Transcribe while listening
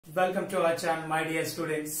Welcome to our channel, my dear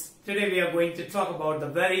students. Today we are going to talk about the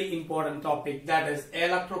very important topic, that is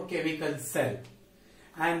electrochemical cell.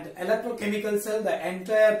 And electrochemical cell, the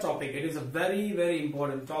entire topic, it is a very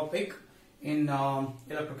important topic in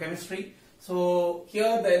electrochemistry. So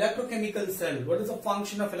here the electrochemical cell, what is the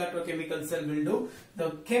function of electrochemical cell will do? The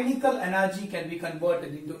chemical energy can be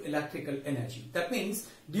converted into electrical energy. That means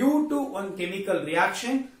due to one chemical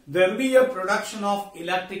reaction, there will be a production of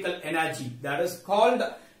electrical energy, that is called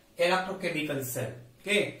electrochemical cell.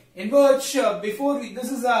 Okay, in which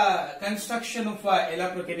this is a construction of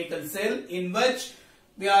electrochemical cell in which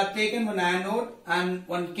we are taken one anode and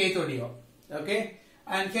one cathode here. Okay,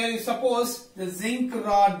 and here you suppose the zinc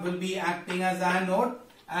rod will be acting as anode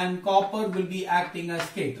and copper will be acting as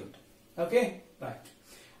cathode. Okay, right.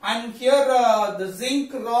 And here the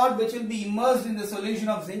zinc rod which will be immersed in the solution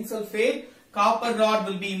of zinc sulfate, copper rod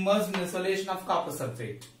will be immersed in the solution of copper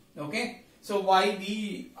sulfate. Okay, so why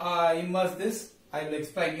we immerse this, I will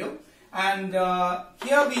explain you. And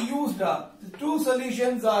here we used the two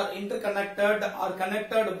solutions are interconnected, are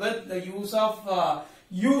connected with the use of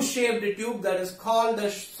U-shaped tube, that is called the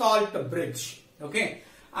salt bridge. Okay,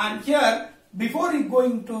 and here before we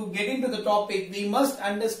going to get into the topic, we must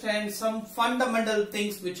understand some fundamental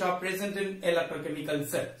things which are present in electrochemical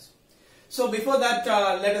cells. So before that,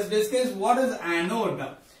 let us discuss what is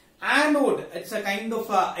anode. Anode, it's a kind of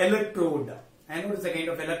electrode. Anode is a kind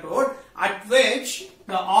of electrode at which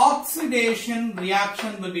the oxidation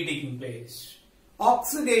reaction will be taking place.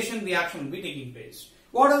 Oxidation reaction will be taking place.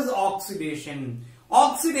 What is oxidation?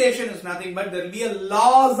 Oxidation is nothing but there will be a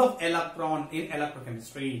loss of electron in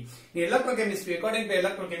electrochemistry. In electrochemistry, according to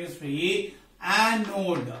electrochemistry,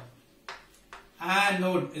 anode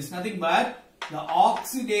is nothing but the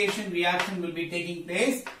oxidation reaction will be taking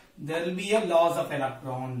place. There will be a loss of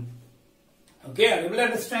electron. Okay, you will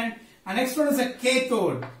understand. And next one is a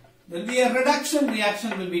cathode. There will be a reduction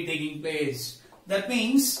reaction will be taking place. That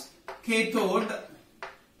means cathode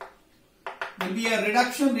will be a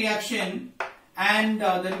reduction reaction, and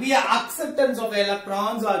there will be an acceptance of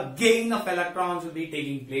electrons or gain of electrons will be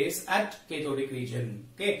taking place at cathodic region.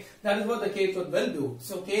 Okay, that is what the cathode will do.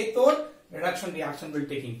 So cathode reduction reaction will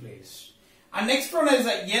taking place. And next one is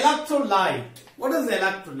electrolyte. What is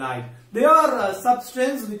electrolyte? They are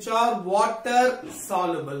substances which are water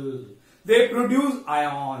soluble. They produce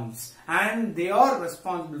ions and they are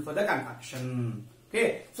responsible for the conduction.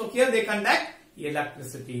 Okay, so here they conduct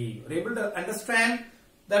electricity. Are you able to understand?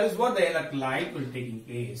 That is what the electrolyte will taking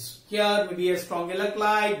place. Here will be a strong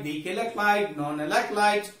electrolyte, weak electrolyte,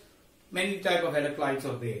 non-electrolyte. Many type of electrolytes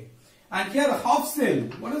are there. And here half cell.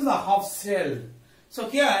 What is the half cell? So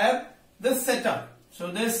here this setup.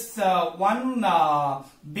 So this one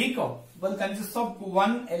beaker will consist of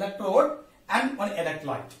one electrode and one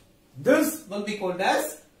electrolyte. This will be called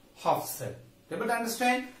as half cell. Able to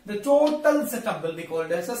understand? The total setup will be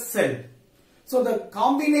called as a cell. So the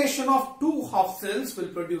combination of two half cells will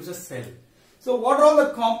produce a cell. So what are all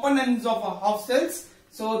the components of a half cells?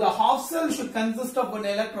 So the half cell should consist of an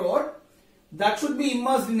electrode that should be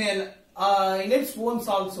immersed in its own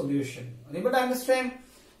salt solution. Are you able to understand?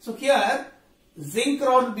 So here zinc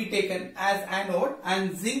rod will be taken as anode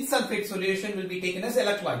and zinc sulfate solution will be taken as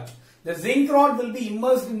electrolyte. The zinc rod will be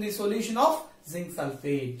immersed in the solution of zinc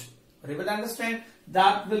sulfate. Are you able to understand?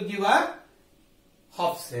 That will give a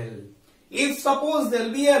half cell. If suppose there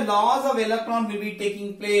will be a loss of electron will be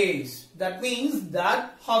taking place, that means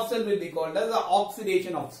that half cell will be called as the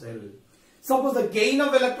oxidation of cell. Suppose the gain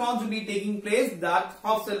of electrons will be taking place, that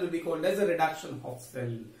half cell will be called as a reduction half cell.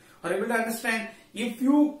 Are you able to understand? If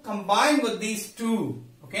you combine with these two,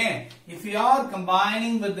 okay, if you are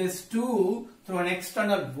combining with these two through an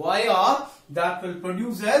external wire, that will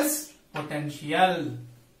produce as potential.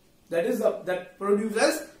 That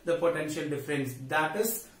produces the potential difference. That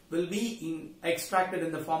is will be extracted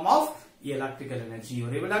in the form of electrical energy. You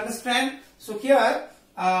are able to understand? So here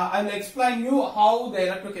I will explain you how the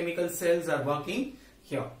electrochemical cells are working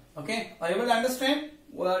here. Okay, are you able to understand?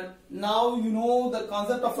 Well, now you know the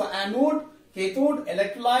concept of anode, cathode,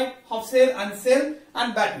 electrolyte, half cell,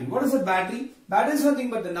 and battery. What is a battery? Battery is nothing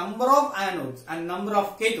but the number of anodes and number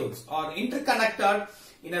of cathodes are interconnected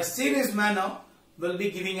in a series manner will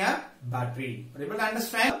be giving a battery. Are you able to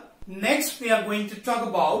understand? Next we are going to talk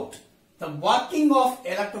about the working of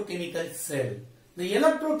electrochemical cell. The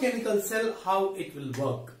electrochemical cell, how it will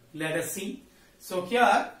work. Let us see. So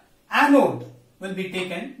here anode will be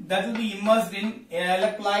taken, that will be immersed in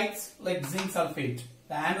electrolytes like zinc sulfate.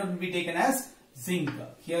 The anode will be taken as zinc.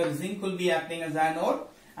 Here zinc will be acting as anode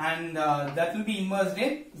and that will be immersed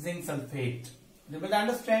in zinc sulfate. You will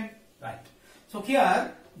understand? Right. So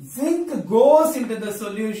here zinc goes into the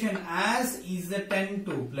solution as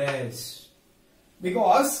Zn2 plus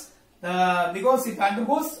because it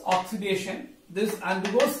undergoes oxidation. This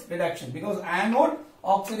undergoes reduction because anode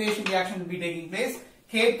oxidation reaction will be taking place,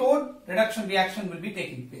 cathode reduction reaction will be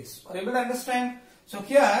taking place. Are you able to understand? So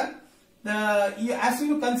here, as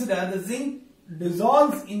you consider, the zinc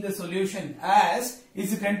dissolves in the solution as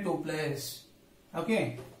Zn2 plus.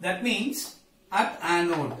 Okay, that means at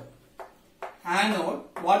anode,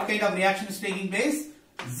 what kind of reaction is taking place?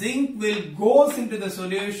 Zinc will goes into the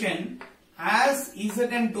solution as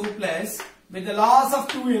Zn2 plus with the loss of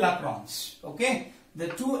 2 electrons. Okay, the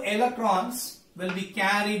 2 electrons will be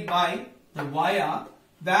carried by the wire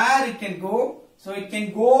where it can go. So it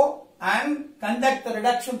can go and conduct the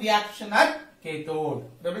reduction reaction at cathode.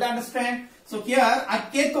 Able to understand? So here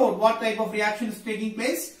at cathode, what type of reaction is taking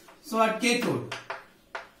place? So at cathode,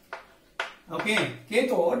 okay,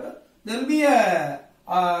 cathode, there will be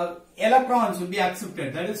electrons will be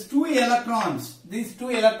accepted. That is 2 electrons. These 2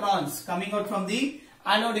 electrons coming out from the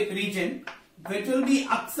anodic region, which will be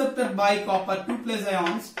accepted by copper 2 plus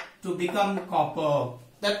ions to become copper.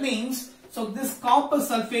 That means, so this copper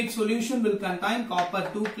sulfate solution will contain copper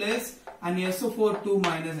 2 plus and SO4 2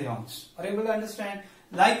 minus ions. Are you able to understand?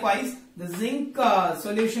 Likewise, the zinc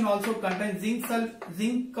solution also contains zinc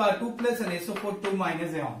 2 plus and SO4 2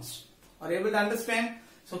 minus ions. Are you able to understand?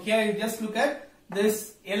 So here you just look at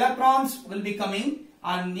this, electrons will be coming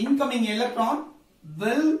and incoming electron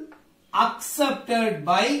will accepted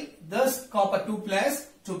by this copper 2 plus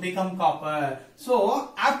to become copper.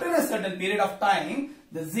 So after a certain period of time,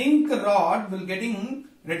 the zinc rod will getting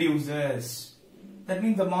reduces. That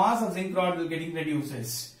means the mass of zinc rod will getting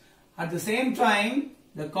reduces. At the same time,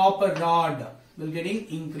 the copper rod will getting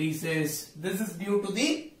increases. This is due to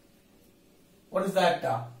the, what is that?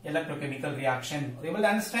 Electrochemical reaction. Are you able to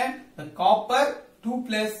understand? The copper 2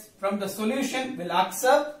 plus from the solution will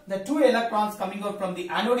accept the 2 electrons coming out from the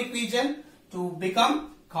anodic region to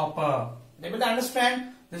become copper. Are you able to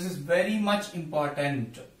understand? This is very much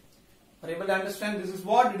important. Are you able to understand? This is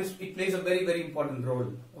what it is. It plays a very, very important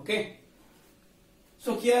role. Okay.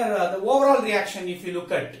 So here the overall reaction, if you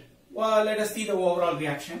look at, well, let us see the overall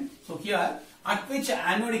reaction. So here, at which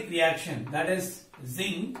anodic reaction, that is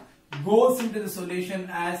zinc, goes into the solution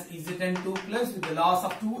as Zn2 plus with the loss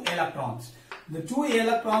of 2 electrons. The 2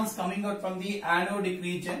 electrons coming out from the anodic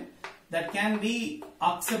region that can be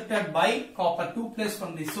accepted by copper 2 plus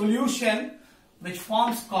from the solution, which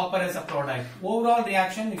forms copper as a product. Overall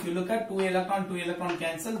reaction, if you look at 2 electron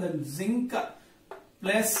cancel, then zinc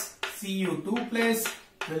plus Cu2 plus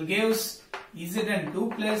will gives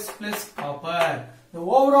Zn2 plus copper. The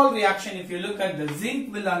overall reaction, if you look at, the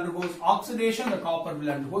zinc will undergoes oxidation, the copper will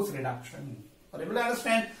undergoes reduction. Are you able to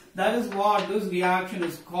understand? That is what this reaction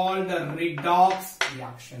is called, the redox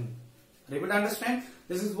reaction. Are you able to understand?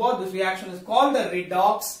 This is what this reaction is called, the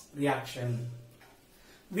redox reaction.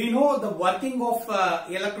 We know the working of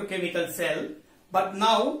electrochemical cell, but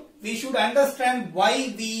now we should understand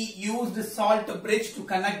why we use the salt bridge to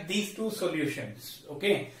connect these two solutions.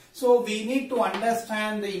 Okay, so we need to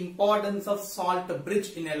understand the importance of salt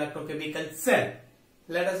bridge in electrochemical cell.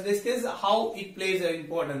 Let us discuss how it plays an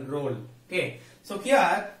important role. Okay, so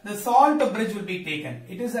here the salt bridge will be taken.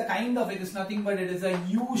 It is a kind of, it is nothing but it is a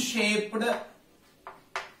U-shaped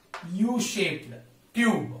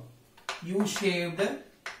tube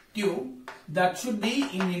that should be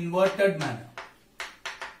in inverted manner.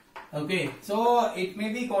 Okay, so it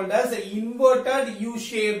may be called as an inverted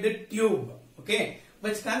U-shaped tube. Okay,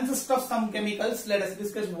 which consists of some chemicals. Let us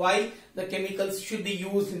discuss why the chemicals should be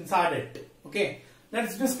used inside it. Okay,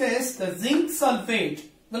 let's discuss the zinc sulfate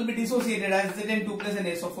will be dissociated as Zn2 plus and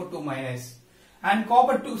SO4 2 minus, and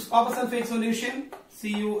copper sulfate solution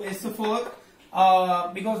CuSO4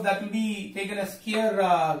 because that will be taken as here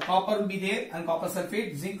copper will be there and copper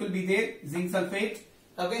sulfate, zinc will be there, zinc sulfate.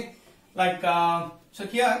 Okay, like so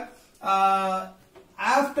here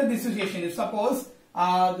after dissociation, if suppose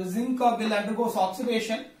the zinc will undergo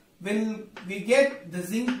oxidation, we get the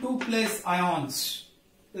zinc 2 plus ions.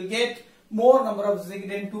 We'll get more number of zinc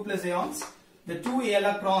 2 plus ions. The 2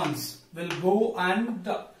 electrons will go and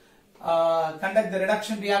conduct the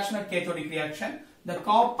reduction reaction at cathodic reaction. The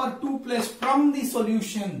copper 2 plus from the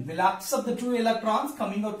solution will accept the 2 electrons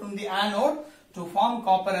coming out from the anode to form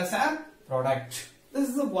copper as a product. This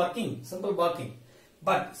is a working, simple working.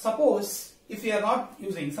 But suppose if you are not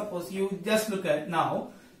using, suppose you just look at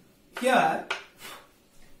now here,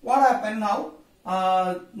 what happened now?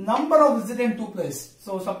 Number of Zn2 plus.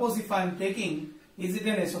 So suppose if I am taking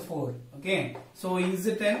Zn-SO4, okay, so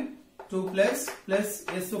Zn2 plus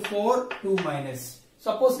SO4 2 minus.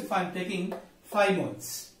 Suppose if I am taking 5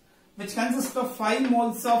 moles, which consists of 5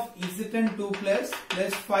 moles of Zn2 plus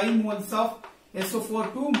 5 moles of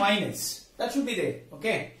SO4 2 minus. That should be there.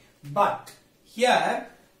 Okay. But here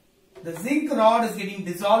the zinc rod is getting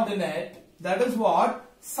dissolved in it. That is what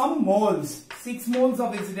some moles, 6 moles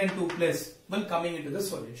of Zn2 plus will coming into the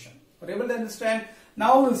solution. Are you able to understand?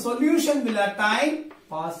 Now the solution will attain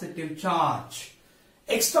positive charge.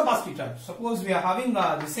 Extra positive charge. Suppose we are having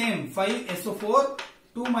the same 5 SO4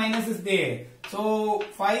 2 minus is there. So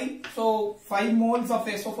 5 moles of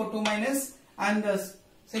SO4 2 minus and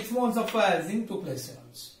 6 moles of zinc 2 plus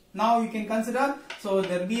ions. Now you can consider, so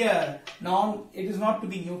there will be a it is not to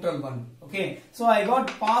be neutral one. Okay, so I got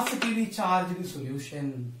positively charged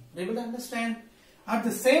solution. Are you able to understand? At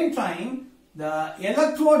the same time, the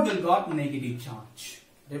electrode will got negative charge.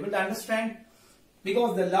 Are you able to understand?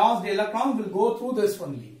 Because the lost electron will go through this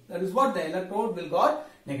only. That is what the electrode will got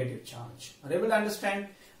negative charge. Are you able to understand?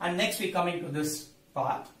 And next we coming to this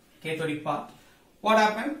part, cathodic part. What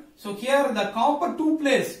happened? So here the copper 2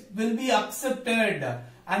 plus will be accepted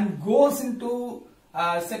and goes into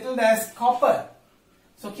settled as copper.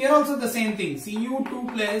 So here also the same thing,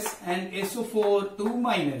 Cu2 plus and SO4 2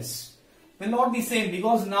 minus will not be same,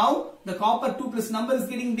 because now the copper 2 plus number is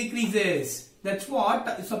getting decreases. That's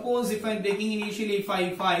what, suppose if I am taking initially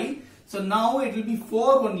 5, so now it will be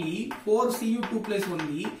 4 only, 4 Cu2 plus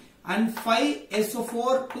only, and 5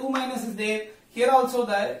 SO4 2 minus is there. Here also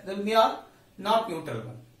there will be a not neutral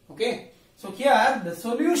one. Okay. So here the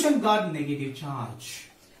solution got negative charge.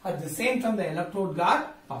 At the same time the electrode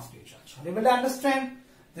got positive charge. Are you able to understand?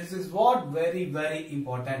 This is what very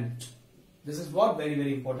important. This is what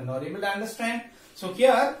very important. Are you able to understand? So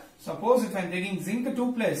here, suppose if I am taking zinc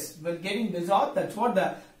 2 plus will getting dissolved, that's what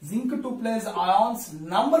the zinc 2 plus ions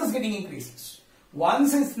number is getting increases.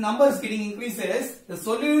 Once its number is getting increases, the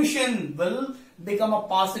solution will become a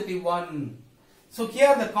positive one. So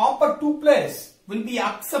here the copper 2 plus will be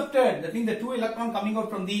accepted. That means the 2 electron coming out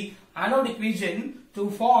from the anodic region to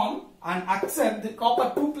form and accept the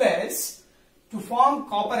copper 2 plus to form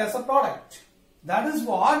copper as a product. That is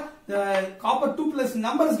what the copper 2 plus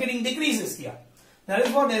number is getting decreases here. That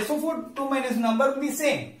is what the SO4 2 minus number will be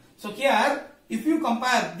same. So here, if you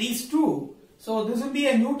compare these two, so this will be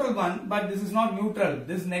a neutral one, but this is not neutral.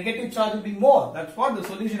 This negative charge will be more. That's what the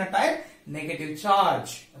solution attained negative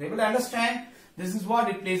charge. Are you able to understand? This is what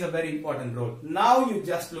it plays a very important role. Now you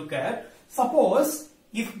just look at, suppose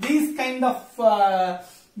if these kind of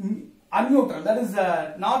unneutral, that is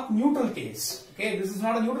not neutral case. Okay, this is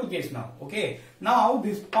not a neutral case now. Okay, now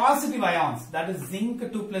these positive ions, that is zinc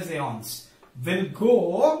 2 plus ions, will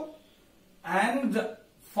go and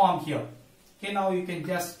form here. Okay, now you can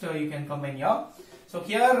just you can combine here. So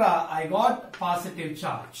here I got positive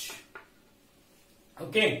charge.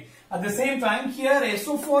 Okay, at the same time here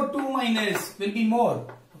SO4 2 minus will be more.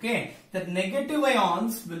 Okay, the negative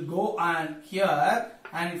ions will go and here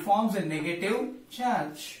and it forms a negative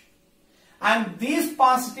charge. And these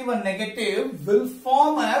positive and negative will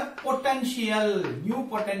form a potential, new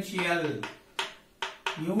potential,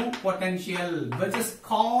 which is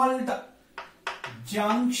called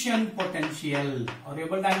junction potential. Are you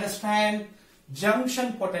able to understand?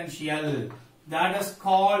 Junction potential. That is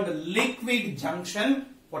called liquid junction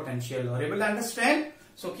potential. Are you able to understand?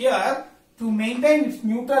 So here, to maintain its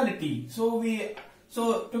neutrality, so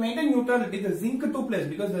to maintain neutrality, the zinc 2 plus,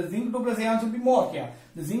 because the zinc 2 plus ions will be more here,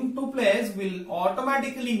 the zinc 2 plus will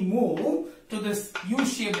automatically move to this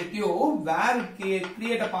U-shaped tube where it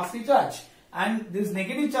create a positive charge. And this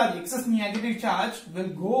negative charge, excess negative charge, will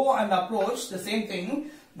go and approach the same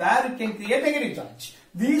thing where it can create negative charge.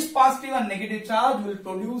 These positive and negative charge will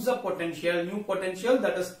produce a potential, new potential,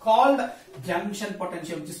 that is called junction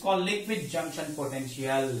potential, which is called liquid junction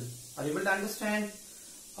potential. Are you able to understand?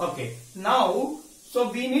 Okay, now,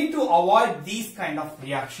 so we need to avoid these kind of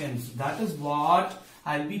reactions. That is what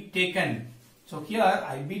I'll be taken. So here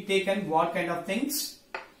I'll be taken what kind of things?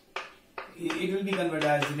 It will be converted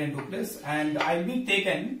as Zn2 plus, and I'll be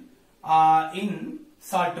taken in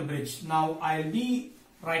salt bridge. Now I'll be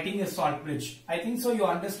writing a salt bridge. I think so you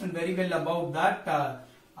understand very well about that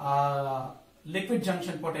liquid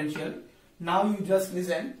junction potential. Now you just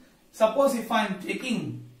listen. Suppose if I am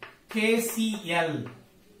taking KCl.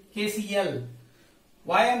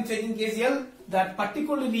 Why I am taking KCl? That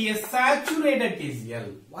particularly a saturated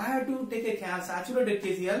KCl. Why have to take a saturated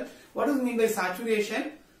KCl? What does it mean by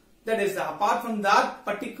saturation? That is, apart from that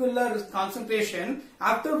particular concentration,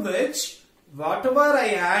 after which whatever I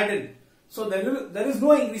added, so there is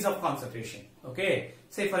no increase of concentration. Okay,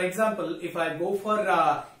 say for example, if I go for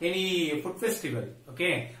any food festival,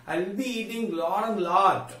 okay, I will be eating lot and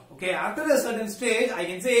lot. Okay, after a certain stage, I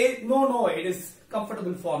can say no, it is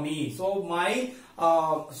comfortable for me. So my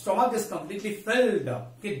stomach is completely filled.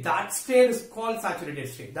 Okay, that state is called saturated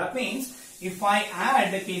state. That means if I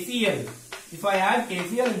add KCl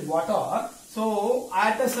in water, so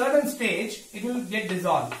at a certain stage it will get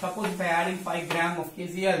dissolved. Suppose if I adding 5 gram of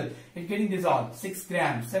KCl, it's getting dissolved. 6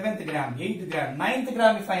 gram, 7th gram, 8th gram, 9th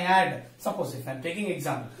gram if I add, suppose if I'm taking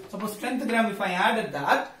example, suppose 10th gram if I added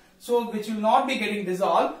that, so which will not be getting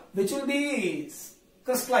dissolved, which will be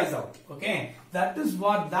crystallized out. Okay, that is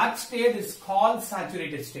what that state is called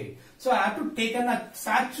saturated state. So I have to take a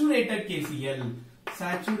saturated KCl,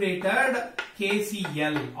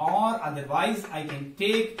 or otherwise I can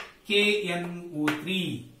take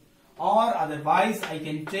KNO3, or otherwise I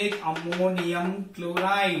can take ammonium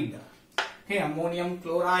chloride. Okay, ammonium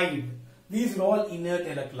chloride. These are all inert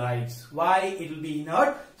electrolytes. Why it will be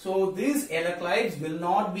inert? So these electrolytes will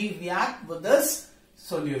not be react with this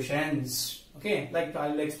solutions. Okay, like I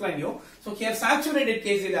will explain you. So here saturated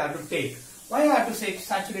KCl I have to take. Why I have to say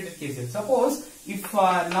saturated KCl? Suppose if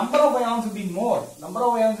number of ions will be more,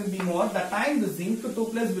 that time the zinc 2+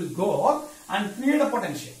 will go and create a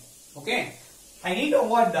potential. Okay, I need to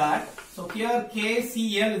avoid that. So here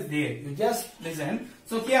KCl is there. You just listen.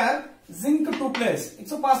 So here zinc 2+,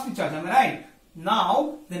 it's a positive charge, am I right?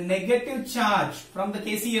 Now the negative charge from the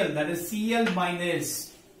KCl, that is Cl-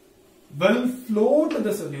 will flow to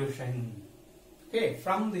the solution. Okay,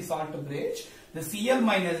 from the salt bridge, the Cl-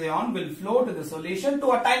 ion will flow to the solution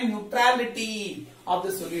to attain neutrality of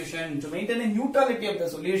the solution. To maintain a neutrality of the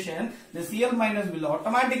solution, the Cl- will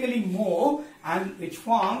automatically move, and which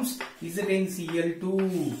forms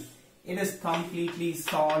ZnCl2. It is completely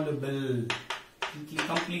soluble.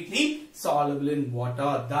 Completely soluble in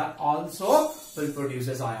water. That also will produce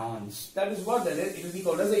as ions. That is what that is. It will be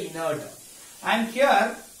called as an inert. And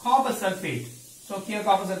here copper sulfate. So here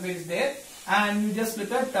copper sulfate is there, and you just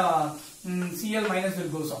look at Cl- will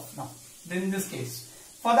goes off. Now, then in this case,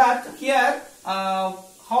 for that here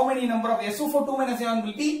how many number of SO4 2- ion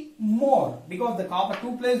will be more, because the copper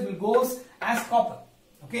 2+ will goes as copper.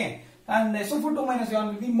 Okay, and SO4 2- ion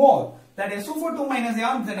will be more. That SO4 2- ion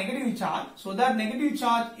is a negative charge, so that negative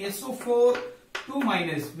charge SO4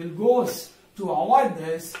 2- will goes to avoid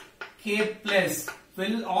this, K+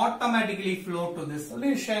 will automatically flow to the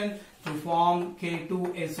solution to form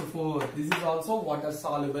K2SO4. This is also water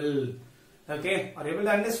soluble. Okay, are you able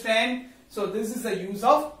to understand? So this is the use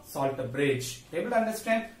of salt bridge. Able to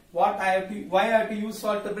understand what why I have to use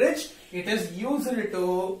salt bridge? It is used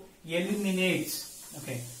to eliminate.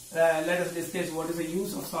 Okay, let us discuss what is the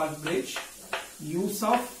use of salt bridge. Use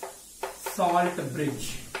of salt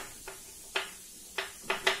bridge.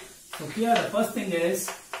 So here the first thing is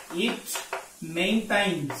it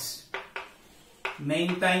maintains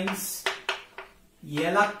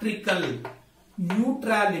electrical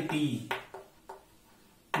neutrality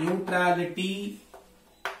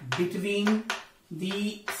between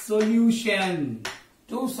the solution,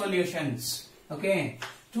 two solutions. Okay,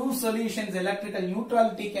 two solutions, electrical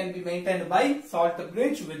neutrality can be maintained by salt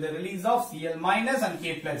bridge with the release of Cl- and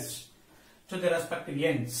K+ to the respective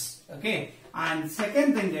ends. Okay, and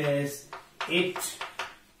second thing is it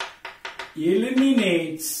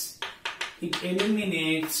eliminates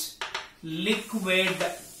liquid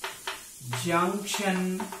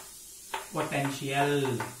junction potential.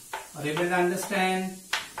 Are you able to understand?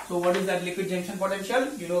 So what is that liquid junction potential?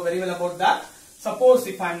 You know very well about that. Suppose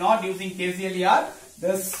if I am not using KCl here,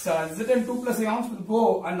 this Zn2+ ions will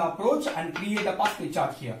go and approach and create a positive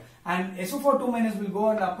charge here, and SO4 2- will go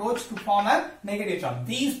and approach to form a negative charge.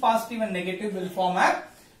 These positive and negative will form a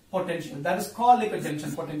potential. That is called liquid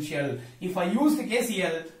junction potential. If I use the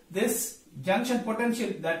KCl, this junction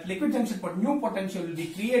potential, that liquid junction new potential will be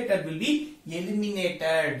created, will be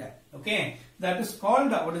eliminated. Okay, that is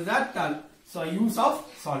called what is that? So use of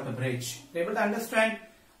salt bridge. Able to understand?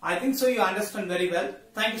 I think so you understand very well.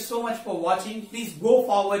 Thank you so much for watching. Please go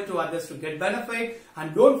forward to others to get benefit,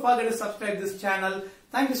 and don't forget to subscribe this channel.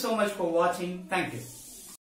 Thank you so much for watching. Thank you.